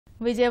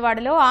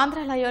విజయవాడలో ఆంధ్ర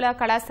లయోలా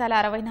కళాశాల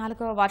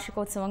 64వ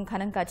వార్షికోత్సవం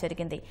ఘనంగా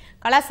జరిగింది.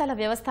 కళాశాల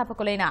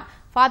వ్యవస్థాపకులైన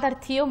ఫాదర్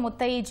థియో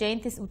ముత్తయి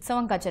జయంతి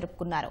ఉత్సవంగా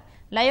జరుపుకున్నారు.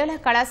 లయోలా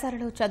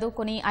కళాశాలలో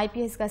చదువుకుని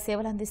ఐపీఎస్గా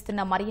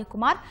సేవలందిస్తున్న మరియ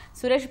కుమార్,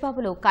 సురేష్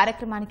బాబులు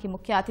కార్యక్రమానికి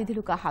ముఖ్య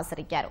అతిథులుగా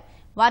హాజరయ్యారు.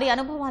 వారి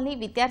అనుభవాల్ని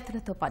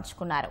విద్యార్థులతో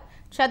పంచుకున్నారు.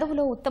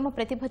 చదువులో ఉత్తమ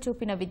ప్రతిభ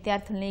చూపిన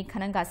విద్యార్థుల్ని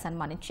ఘనంగా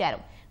సన్మానించారు.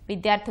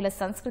 విద్యార్థుల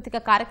సాంస్కృతిక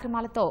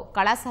కార్యక్రమాలతో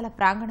కళాశాల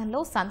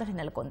ప్రాంగణంలో సందడి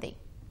నెలకొంది.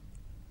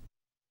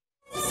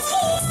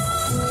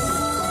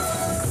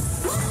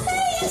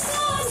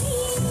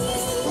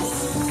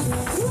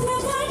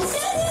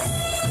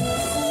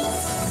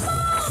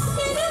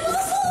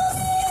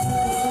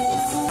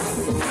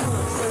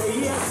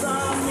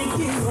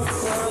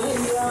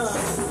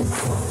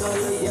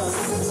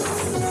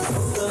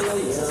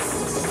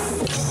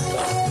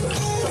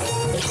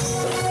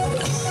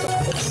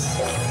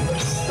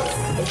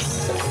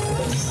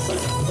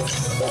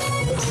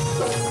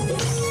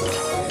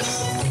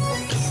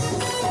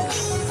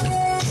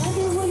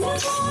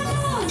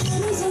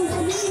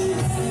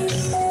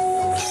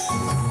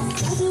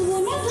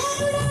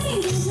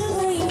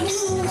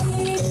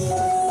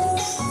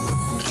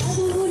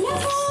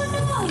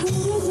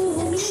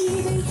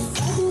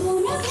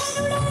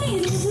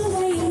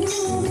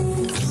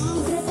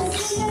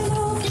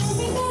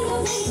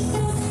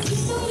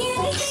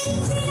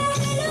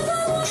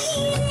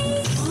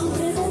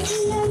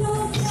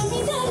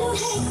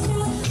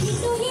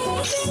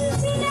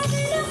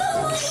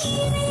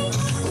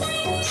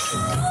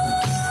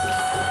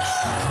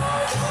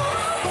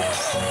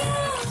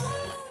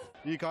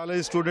 ఈ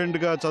కాలేజ్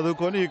స్టూడెంట్గా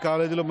చదువుకొని ఈ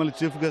కాలేజీలో మళ్ళీ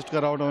చీఫ్ గెస్ట్గా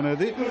రావడం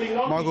అనేది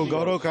మాకు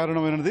గౌరవ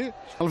కారణమైనది.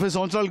 40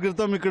 సంవత్సరాల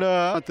క్రితం ఇక్కడ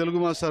తెలుగు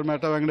మాస్టర్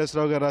మేటా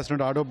వెంకటేశ్వరరావు గారు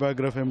రాసిన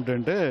ఆటోబయోగ్రఫీ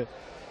ఏమిటంటే,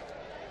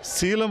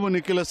 శీలము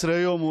నిఖిల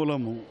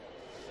శ్రేయోమూలము,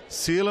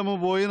 శీలము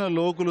పోయిన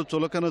లోకులు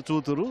చులకన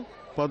చూతురు,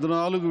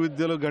 14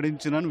 విద్యలు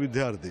గడించిన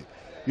విద్యార్థి.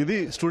 ఇది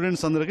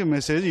స్టూడెంట్స్ అందరికీ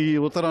మెసేజ్. ఈ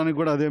ఉత్తరానికి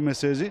కూడా అదే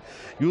మెసేజ్,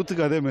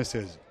 యూత్కి అదే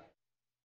మెసేజ్.